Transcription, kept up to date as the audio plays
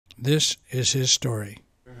This is his story.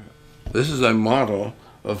 This is a model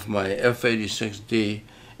of my F-86D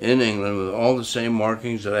in England with all the same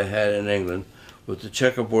markings that I had in England, with the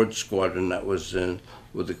checkerboard squadron that was in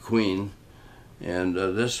with the Queen. And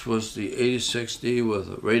this was the 86D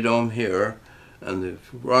with a radome here, and the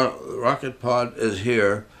rocket pod is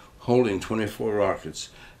here holding 24 rockets,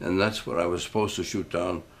 and that's what I was supposed to shoot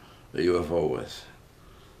down the UFO with.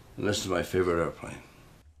 And this is my favorite airplane.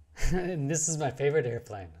 And this is my favorite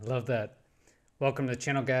airplane. I love that. Welcome to the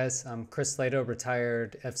channel, guys. I'm Chris Lato,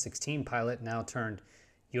 retired F-16 pilot, now turned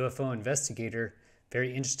UFO investigator.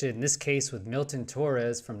 Very interested in this case with Milton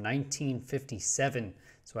Torres from 1957.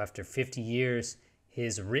 So after 50 years,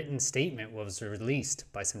 his written statement was released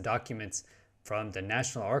by some documents from the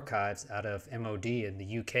National Archives out of MOD in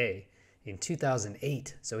the UK in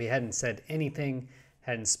 2008. So he hadn't said anything,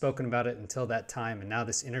 hadn't spoken about it until that time, and now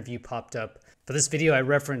this interview popped up. For this video, I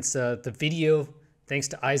referenced the video thanks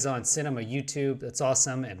to Izon Cinema YouTube. That's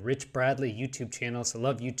awesome. And Rich Bradley YouTube channel. So I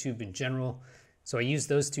love YouTube in general. So I used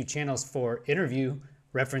those two channels for interview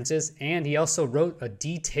references, and he also wrote a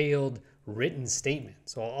detailed written statement.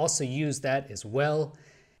 So I'll also use that as well.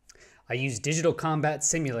 I use Digital Combat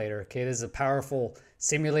Simulator. Okay, this is a powerful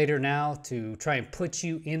simulator now to try and put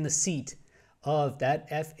you in the seat of that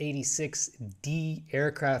F-86D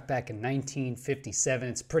aircraft back in 1957.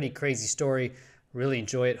 It's a pretty crazy story. Really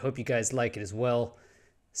enjoy it. Hope you guys like it as well.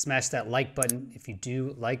 Smash that like button if you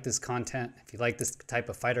do like this content. If you like this type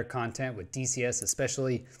of fighter content with DCS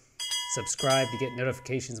especially, subscribe to get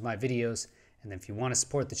notifications of my videos. And then if you want to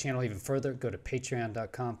support the channel even further, go to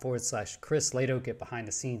patreon.com/Chris Lato. Get behind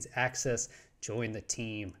the scenes access. Join the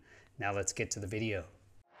team. Now let's get to the video.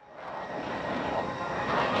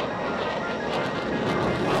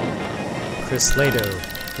 Chris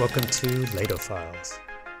Lato. Welcome to Lato Files.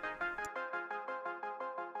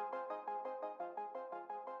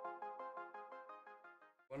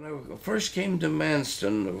 When I first came to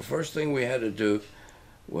Manston, the first thing we had to do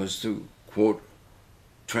was to, quote,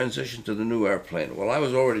 transition to the new airplane. Well, I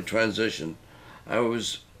was already transitioned. I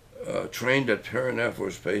was trained at Perrin Air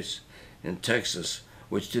Force Base in Texas,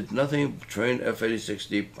 which did nothing but train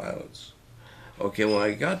F-86D pilots. Okay, when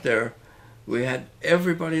I got there, we had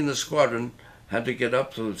everybody in the squadron had to get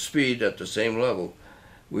up to speed at the same level.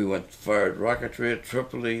 We fired rocketry at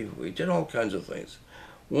Tripoli. We did all kinds of things.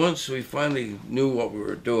 Once we finally knew what we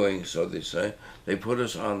were doing, so they say, they put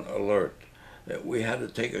us on alert. That we had to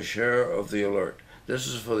take a share of the alert. This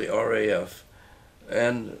is for the RAF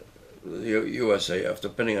and the USAF,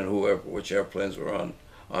 depending on which airplanes were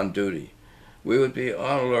on duty. We would be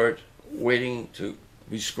on alert, waiting to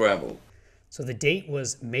be scrambled. So the date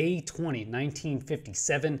was May 20,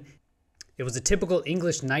 1957. It was a typical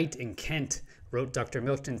English night in Kent, wrote Dr.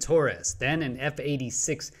 Milton Torres, then an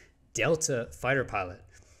F-86 Delta fighter pilot.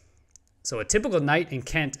 So a typical night in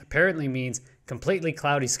Kent apparently means completely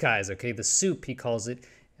cloudy skies, okay? The soup, he calls it.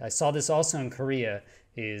 I saw this also in Korea,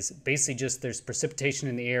 is basically just there's precipitation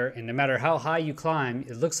in the air, and no matter how high you climb,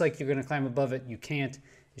 it looks like you're going to climb above it. You can't.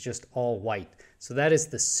 It's just all white. So that is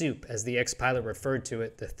the soup, as the ex-pilot referred to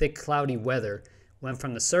it. The thick, cloudy weather went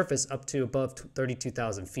from the surface up to above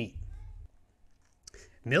 32,000 feet.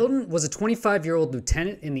 Milton was a 25-year-old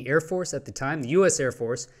lieutenant in the Air Force at the time, the U.S. Air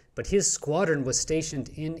Force, but his squadron was stationed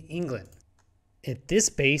in England. At this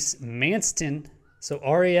base, Manston, so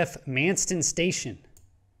RAF Manston Station,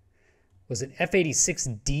 was an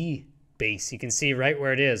F-86D base. You can see right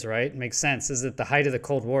where it is, right? Makes sense. This is at the height of the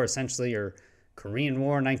Cold War, essentially, or Korean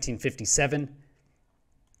War, 1957.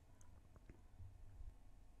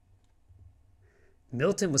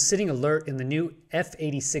 Milton was sitting alert in the new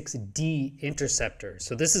F-86D Interceptor.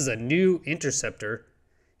 So this is a new interceptor.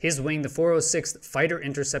 His wing, the 406th Fighter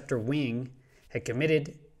Interceptor Wing, had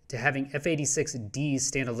committed to having F-86Ds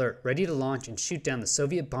stand alert, ready to launch and shoot down the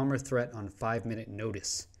Soviet bomber threat on 5-minute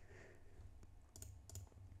notice.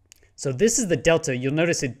 So this is the Delta. You'll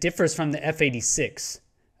notice it differs from the F-86.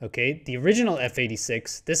 Okay, the original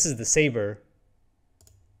F-86, this is the Sabre,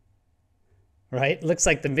 right? Looks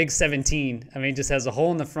like the MiG-17. I mean, it just has a hole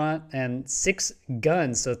in the front and 6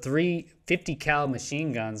 guns, so 3 50 cal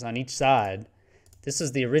machine guns on each side. This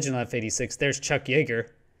is the original F-86. There's Chuck Yeager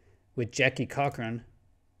with Jackie Cochran.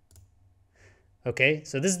 Okay,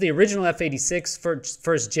 so this is the original F-86,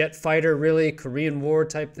 first jet fighter, really, Korean War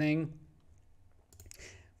type thing.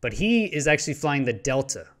 But he is actually flying the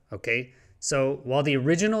Delta, okay? So while the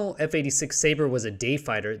original F-86 Sabre was a day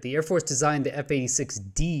fighter, the Air Force designed the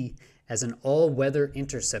F-86D as an all-weather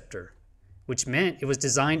interceptor, which meant it was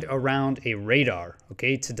designed around a radar,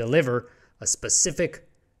 okay, to deliver a specific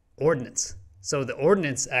ordnance. So the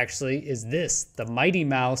ordnance actually is this, the Mighty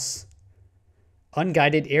Mouse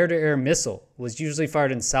unguided air-to-air missile was usually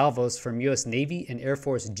fired in salvos from U.S. Navy and Air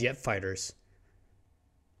Force jet fighters.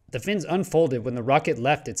 The fins unfolded when the rocket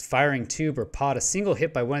left its firing tube or pod. A single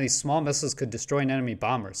hit by one of these small missiles could destroy an enemy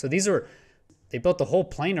bomber. So they built the whole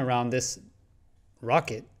plane around this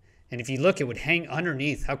rocket. And if you look, it would hang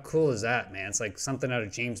underneath. How cool is that, man? It's like something out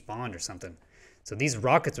of James Bond or something. So these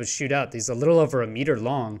rockets would shoot out. These are a little over a meter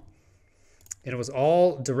long. And it was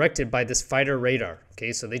all directed by this fighter radar.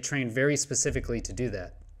 Okay, so they trained very specifically to do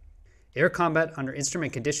that. Air combat under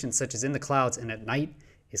instrument conditions such as in the clouds and at night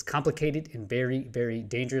is complicated and very, very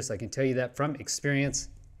dangerous. I can tell you that from experience.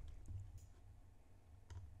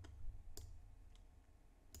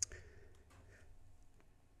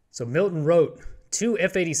 So Milton wrote, 2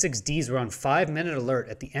 F-86Ds were on 5-minute alert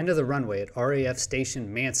at the end of the runway at RAF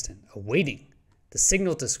Station Manston, awaiting the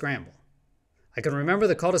signal to scramble. I can remember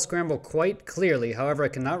the call to scramble quite clearly, however I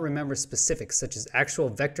cannot remember specifics such as actual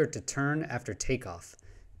vector to turn after takeoff,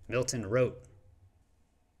 Milton wrote.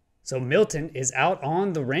 So Milton is out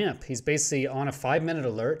on the ramp. He's basically on a 5-minute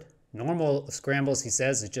alert. Normal scrambles, he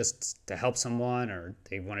says, is just to help someone or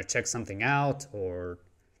they want to check something out, or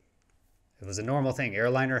it was a normal thing.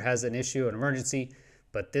 Airliner has an issue, an emergency,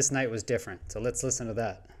 but this night was different. So let's listen to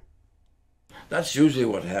that. That's usually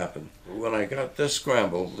what happened. When I got this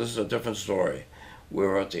scramble, this is a different story. We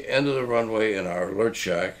were at the end of the runway in our alert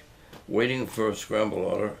shack, waiting for a scramble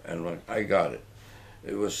order, and I got it.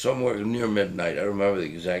 It was somewhere near midnight. I don't remember the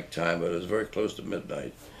exact time, but it was very close to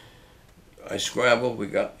midnight. I scrambled, we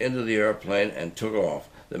got into the airplane and took off.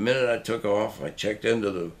 The minute I took off, I checked into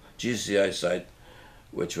the GCI site,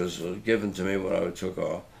 which was given to me when I took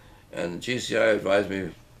off. And the GCI advised me,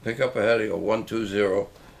 pick up a heading of 120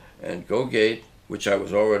 and go gate, which I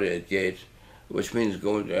was already at gate, which means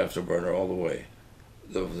going to afterburner all the way.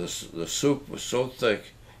 The soup was so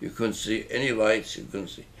thick, you couldn't see any lights, you couldn't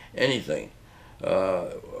see anything.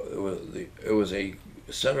 It was a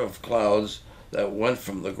set of clouds that went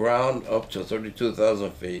from the ground up to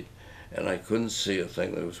 32,000 feet, and I couldn't see a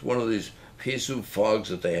thing. It was one of these pea soup fogs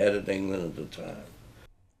that they had in England at the time.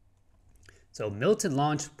 So Milton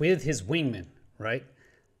launched with his wingman, right,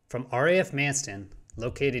 from RAF Manston,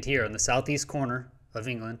 located here on the southeast corner of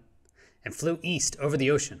England, and flew east over the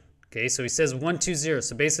ocean. Okay, so he says 120.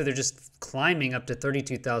 So basically they're just climbing up to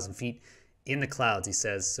 32,000 feet in the clouds, he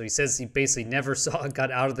says. So he says he basically never got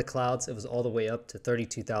out of the clouds. It was all the way up to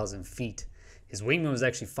 32,000 feet. His wingman was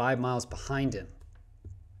actually 5 miles behind him.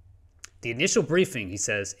 The initial briefing, he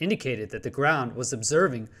says, indicated that the ground was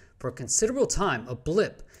observing for a considerable time a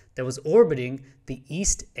blip that was orbiting the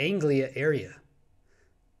East Anglia area,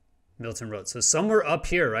 Milton wrote. So somewhere up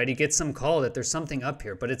here, right, he gets some call that there's something up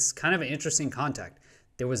here, but it's kind of an interesting contact.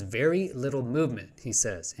 There was very little movement, he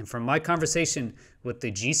says. And from my conversation with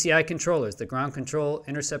the GCI controllers, the ground control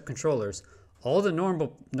intercept controllers, all the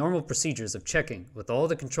normal procedures of checking with all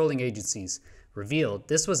the controlling agencies revealed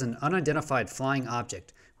this was an unidentified flying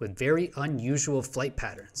object with very unusual flight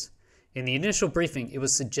patterns. In the initial briefing, it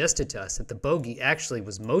was suggested to us that the bogey actually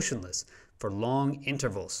was motionless for long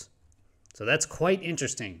intervals. So that's quite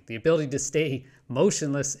interesting. The ability to stay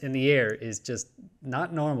motionless in the air is just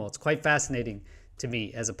not normal. It's quite fascinating to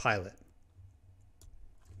me as a pilot.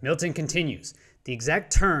 Milton continues, the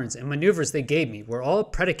exact turns and maneuvers they gave me were all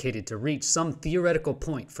predicated to reach some theoretical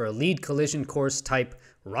point for a lead collision course type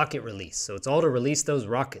rocket release. So it's all to release those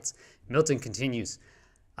rockets. Milton continues,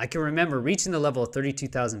 I can remember reaching the level of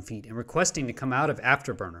 32,000 feet and requesting to come out of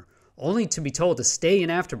afterburner, only to be told to stay in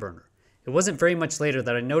afterburner. It wasn't very much later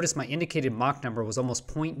that I noticed my indicated Mach number was almost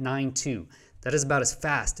 0.92. That is about as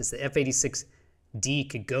fast as the F-86D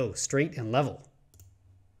could go, straight and level.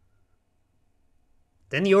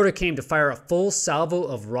 Then the order came to fire a full salvo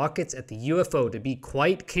of rockets at the UFO. To be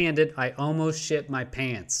quite candid, I almost shit my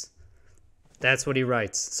pants. That's what he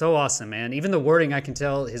writes. So awesome, man. Even the wording, I can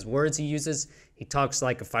tell his words he uses. He talks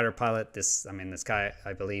like a fighter pilot. This guy,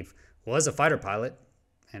 I believe, was a fighter pilot,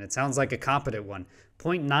 and it sounds like a competent one.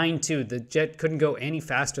 0.92, the jet couldn't go any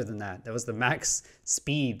faster than that. That was the max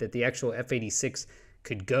speed that the actual F-86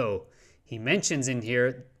 could go. He mentions in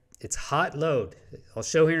here, it's hot load. I'll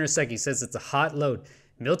show here in a second. He says it's a hot load.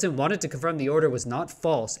 Milton wanted to confirm the order was not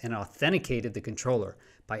false and authenticated the controller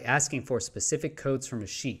by asking for specific codes from a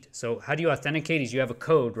sheet. So how do you authenticate? Is you have a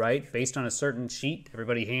code, right, based on a certain sheet.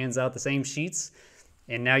 Everybody hands out the same sheets.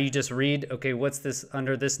 And now you just read, okay, what's this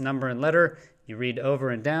under this number and letter? You read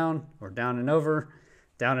over and down, or down and over,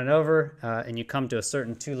 and you come to a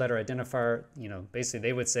certain 2-letter identifier. You know, basically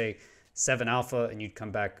they would say 7 alpha, and you'd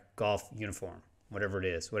come back golf uniform, whatever it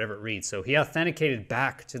is, whatever it reads. So he authenticated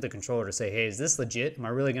back to the controller to say, hey, is this legit? Am I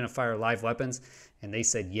really going to fire live weapons? And they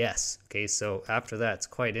said yes. Okay, so after that, it's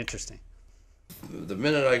quite interesting. The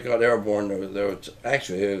minute I got airborne, there was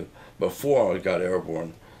actually, before I got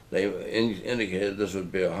airborne, they indicated this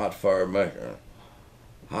would be a hot fire measure.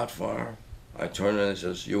 Hot fire? I turned and it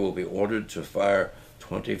says, you will be ordered to fire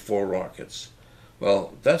 24 rockets.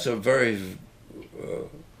 Well, that's a very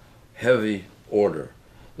heavy order,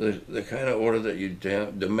 the kind of order that you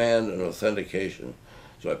demand an authentication.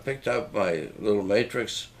 So I picked up my little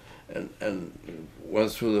matrix and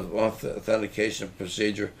went through the authentication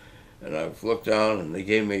procedure, and I looked down and they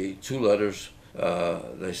gave me 2 letters.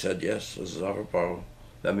 They said, yes, this is Alpha Bravo.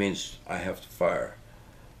 That means I have to fire.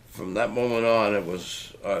 From that moment on, it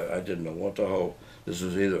was, I didn't know what to hope. This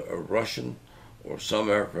was either a Russian or some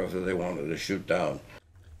aircraft that they wanted to shoot down.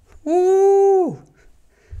 Woo!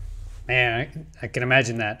 Man, I can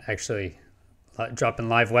imagine that, actually. Dropping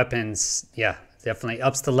live weapons, yeah, definitely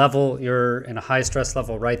ups the level. You're in a high stress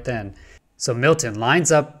level right then. So Milton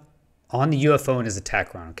lines up on the UFO in his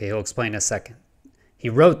attack run. Okay, he'll explain in a second. He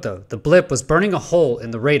wrote, though, the blip was burning a hole in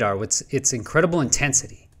the radar with its incredible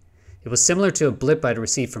intensity. It was similar to a blip I'd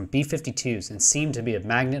received from B-52s and seemed to be a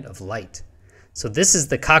magnet of light. So this is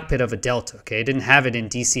the cockpit of a Delta, okay? I didn't have it in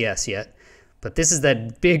DCS yet, but this is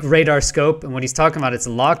that big radar scope, and what he's talking about, it's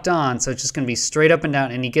locked on, so it's just going to be straight up and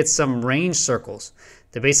down, and he gets some range circles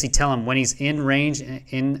that basically tell him when he's in range,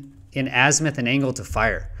 in azimuth and angle to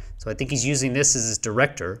fire. So I think he's using this as his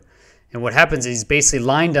director, and what happens is he's basically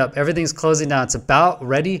lined up, everything's closing down, it's about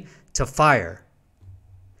ready to fire.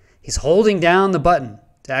 He's holding down the button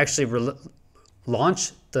to actually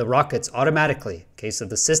launch the rockets automatically. Okay, so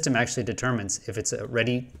the system actually determines if it's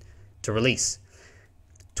ready to release.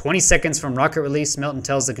 20 seconds from rocket release, Milton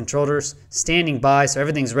tells the controllers, standing by, so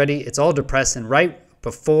everything's ready. It's all depressed, and right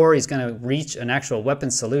before he's going to reach an actual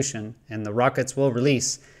weapon solution and the rockets will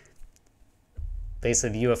release,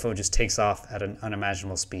 basically the UFO just takes off at an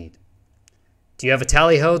unimaginable speed. Do you have a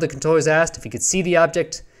tally-ho? The controllers asked. If he could see the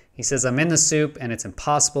object, he says, I'm in the soup and it's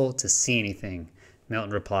impossible to see anything.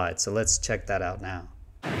 Milton replied. So let's check that out now.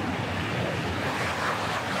 There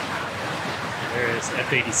is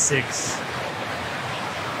F-86.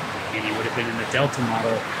 And he would have been in the Delta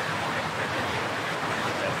model with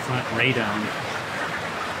that front radome.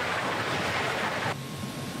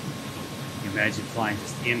 Can you imagine flying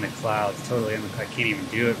just in the clouds, totally in the clouds? I can't even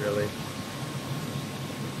do it really.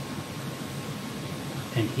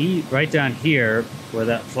 And he, right down here, where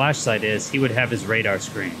that flashlight is, he would have his radar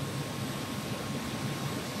screen.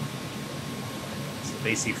 So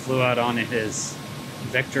basically flew out on his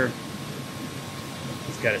vector.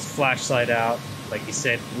 He's got his flashlight out. Like he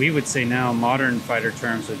said, we would say now, modern fighter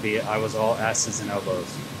terms would be, I was all asses and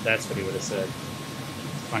elbows. That's what he would have said.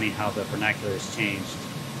 Funny how the vernacular has changed.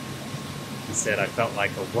 He said, I felt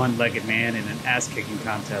like a one-legged man in an ass-kicking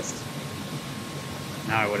contest.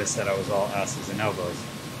 Now I would have said I was all asses and elbows.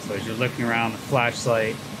 So as you're looking around the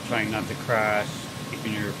flashlight, trying not to crash,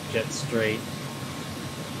 keeping your jet straight.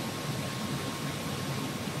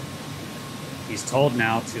 He's told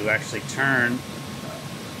now to actually turn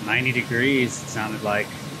 90 degrees, it sounded like,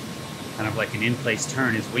 kind of like an in-place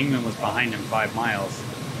turn. His wingman was behind him 5 miles.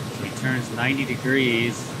 So he turns 90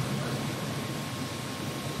 degrees,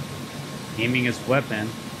 aiming his weapon,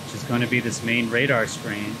 which is going to be this main radar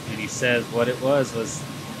screen, and he says what it was the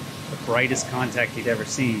brightest contact he'd ever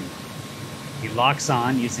seen. He locks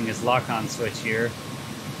on using his lock-on switch here,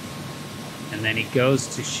 and then he goes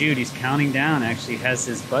to shoot. He's counting down, actually has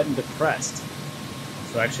his button depressed.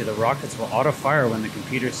 So actually the rockets will auto-fire when the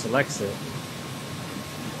computer selects it.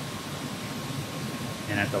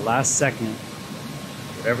 And at the last second,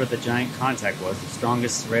 whatever the giant contact was, the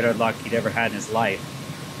strongest radar lock he'd ever had in his life,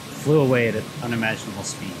 flew away at an unimaginable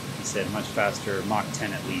speed. He said much faster, Mach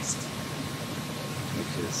 10 at least,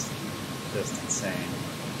 which is just insane.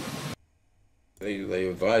 They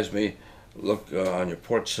advised me, look on your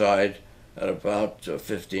port side at about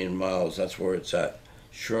 15 miles, that's where it's at.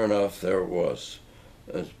 Sure enough, there it was.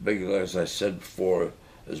 As big as I said before,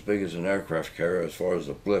 as big as an aircraft carrier as far as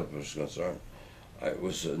the blip was concerned. It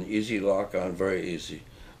was an easy lock on, very easy.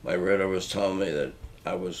 My radar was telling me that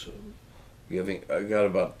I got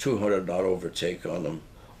about 200 knot overtake on them,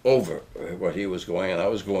 over what he was going, and I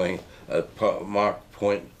was going at Mach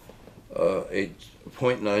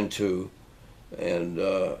 0.92, and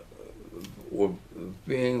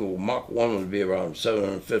Mach 1 would be around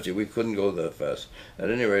 750. We couldn't go that fast. At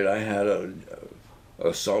any rate, I had a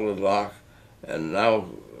solid lock, and now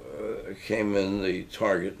came in the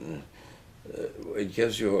target, and it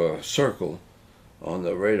gives you a circle on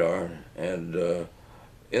the radar, and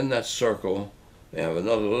in that circle they have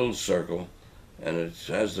another little circle, and it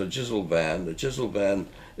has the jizzle band. The jizzle band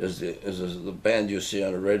the band you see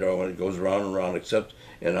on the radar when it goes round and round, except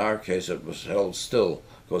in our case it was held still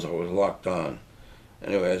because I was locked on.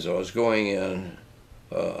 Anyway, as I was going in,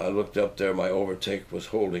 I looked up there, my overtake was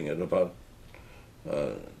holding at about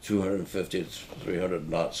 250 to 300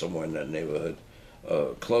 knots, somewhere in that neighborhood,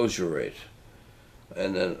 closure rate.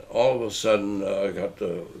 And then all of a sudden I got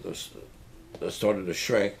started to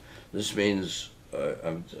shrink. This means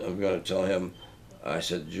I'm going to tell him, I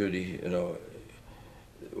said, Judy, you know,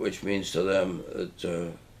 which means to them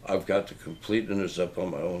that I've got the complete intercept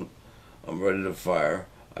on my own. I'm ready to fire.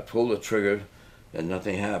 I pulled the trigger and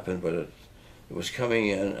nothing happened, but it was coming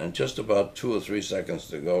in, and just about 2 or 3 seconds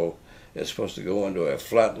to go, it's supposed to go into a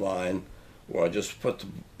flat line where I just put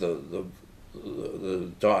the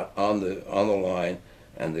dot on the line,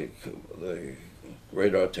 and the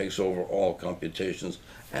radar takes over all computations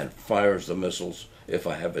and fires the missiles if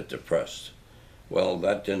I have it depressed. Well,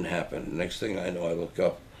 that didn't happen. Next thing I know, I look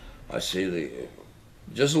up, I see the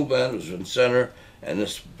Jizzle band was in center, and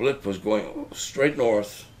this blip was going straight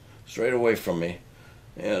north, straight away from me,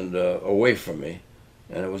 and away from me,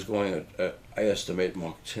 and it was going at I estimate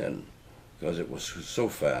Mach 10, because it was so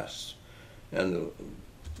fast. And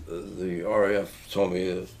the RAF told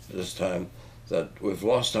me this time that we've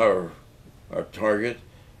lost our target.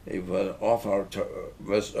 He went off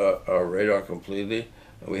our radar completely,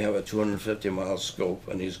 and we have a 250-mile scope,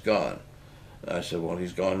 and he's gone. And I said, well,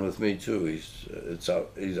 he's gone with me too. He's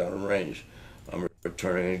out of range. I'm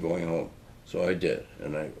returning and going home. So I did,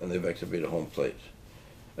 and they vectored me to home plate.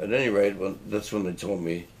 At any rate, that's when they told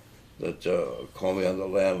me that call me on the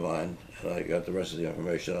landline, and I got the rest of the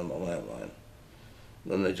information on the landline.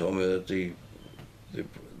 Then they told me that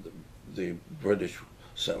the British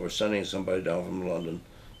were sending somebody down from London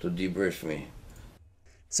to debrief me.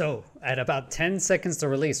 So at about 10 seconds to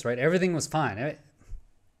release, right, everything was fine.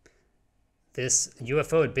 This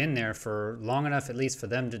UFO had been there for long enough, at least, for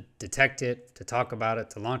them to detect it, to talk about it,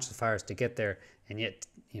 to launch the fires, to get there. And yet,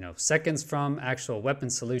 you know, seconds from actual weapon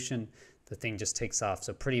solution, the thing just takes off.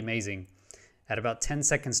 So pretty amazing. At about 10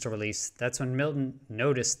 seconds to release, that's when Milton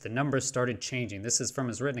noticed the numbers started changing. This is from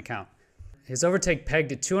his written account. His overtake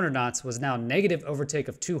pegged at 200 knots was now negative overtake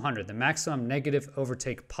of 200, the maximum negative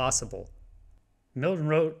overtake possible. Milton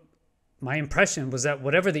wrote, my impression was that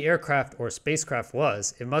whatever the aircraft or spacecraft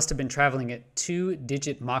was, it must have been traveling at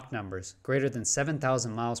 2-digit Mach numbers, greater than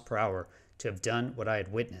 7,000 miles per hour, to have done what I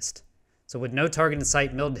had witnessed. So with no target in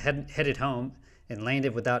sight, Milton headed home and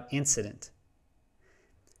landed without incident.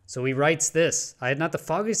 So he writes this, I had not the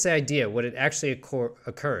foggiest idea what had actually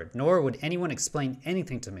occurred, nor would anyone explain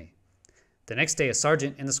anything to me. The next day, a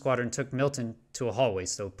sergeant in the squadron took Milton to a hallway,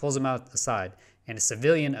 so pulls him out aside, and a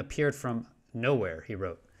civilian appeared from nowhere, he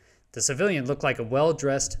wrote. The civilian looked like a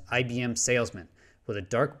well-dressed IBM salesman with a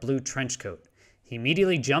dark blue trench coat. He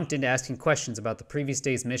immediately jumped into asking questions about the previous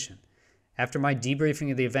day's mission. After my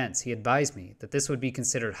debriefing of the events, he advised me that this would be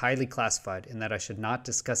considered highly classified and that I should not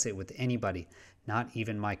discuss it with anybody, not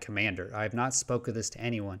even my commander. I have not spoken of this to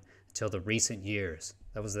anyone until the recent years.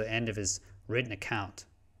 That was the end of his written account.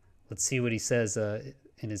 Let's see what he says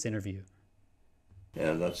in his interview.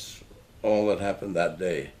 And that's all that happened that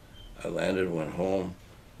day. I landed, went home.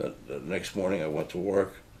 The next morning I went to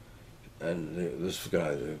work, and this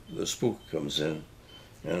guy, the spook, comes in,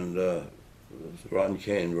 and Ron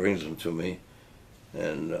Kane brings him to me,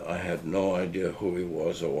 and I had no idea who he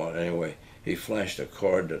was or what. Anyway, he flashed a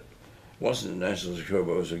card that wasn't national security,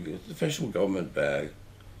 but it was an official government bag.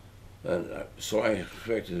 And so I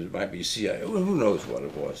expected it might be CIA. Who knows what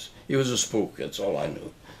it was? He was a spook, that's all I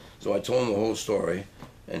knew. So I told him the whole story,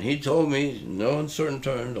 and he told me, no uncertain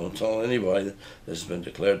terms, don't tell anybody, this has been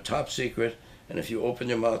declared top secret, and if you open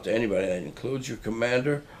your mouth to anybody, that includes your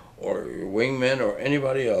commander or your wingman or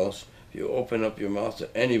anybody else, if you open up your mouth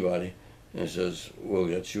to anybody, and it says, we'll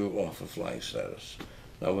get you off of flying status.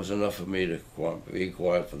 That was enough for me to be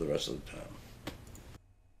quiet for the rest of the time.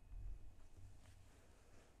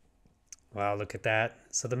 Wow, look at that.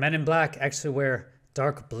 So the men in black actually wear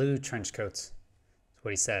dark blue trench coats. That's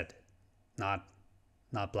what he said. Not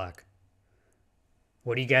black.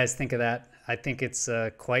 What do you guys think of that? I think it's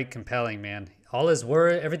quite compelling, man. All his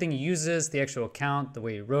word, everything he uses, the actual account, the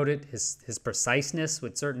way he wrote it, his preciseness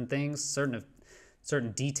with certain things,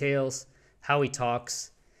 certain details, how he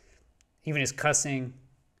talks, even his cussing.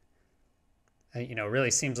 You know,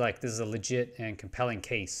 really seems like this is a legit and compelling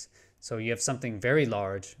case. So you have something very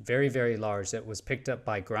large, very, very large that was picked up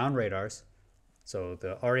by ground radars. So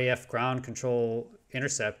the RAF ground control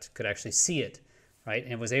intercept could actually see it, right?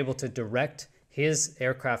 And was able to direct his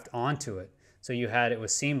aircraft onto it. So it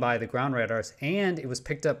was seen by the ground radars, and it was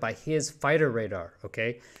picked up by his fighter radar,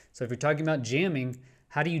 okay? So if you're talking about jamming,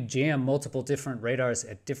 how do you jam multiple different radars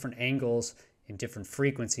at different angles in different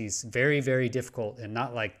frequencies? Very, very difficult, and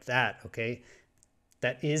not like that, okay?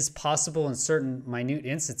 That is possible in certain minute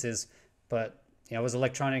instances, but I was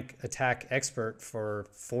electronic attack expert for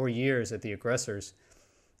 4 years at the aggressors,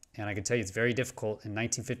 and I can tell you it's very difficult. In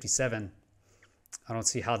 1957, I don't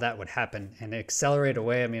see how that would happen. And accelerate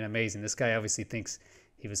away, I mean, amazing. This guy obviously thinks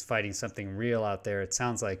he was fighting something real out there. It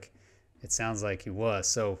sounds like he was.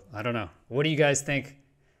 So I don't know. What do you guys think?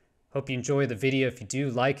 Hope you enjoy the video. If you do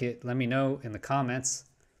like it, let me know in the comments.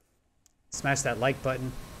 Smash that like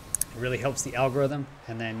button. It really helps the algorithm.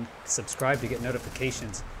 And then subscribe to get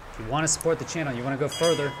notifications. If you want to support the channel, you want to go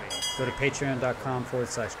further, go to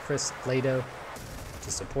patreon.com/Chris Lado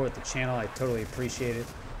to support the channel. I totally appreciate it.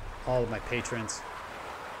 All of my patrons.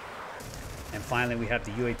 And finally, we have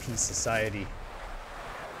the UAP Society.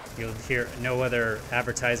 You'll hear no other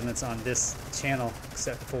advertisements on this channel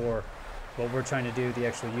except for what we're trying to do, the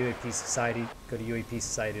actual UAP Society. Go to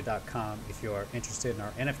uapsociety.com if you are interested in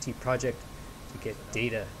our NFT project to get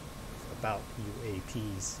data about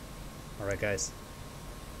UAPs. All right, guys.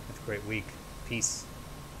 Have a great week. Peace.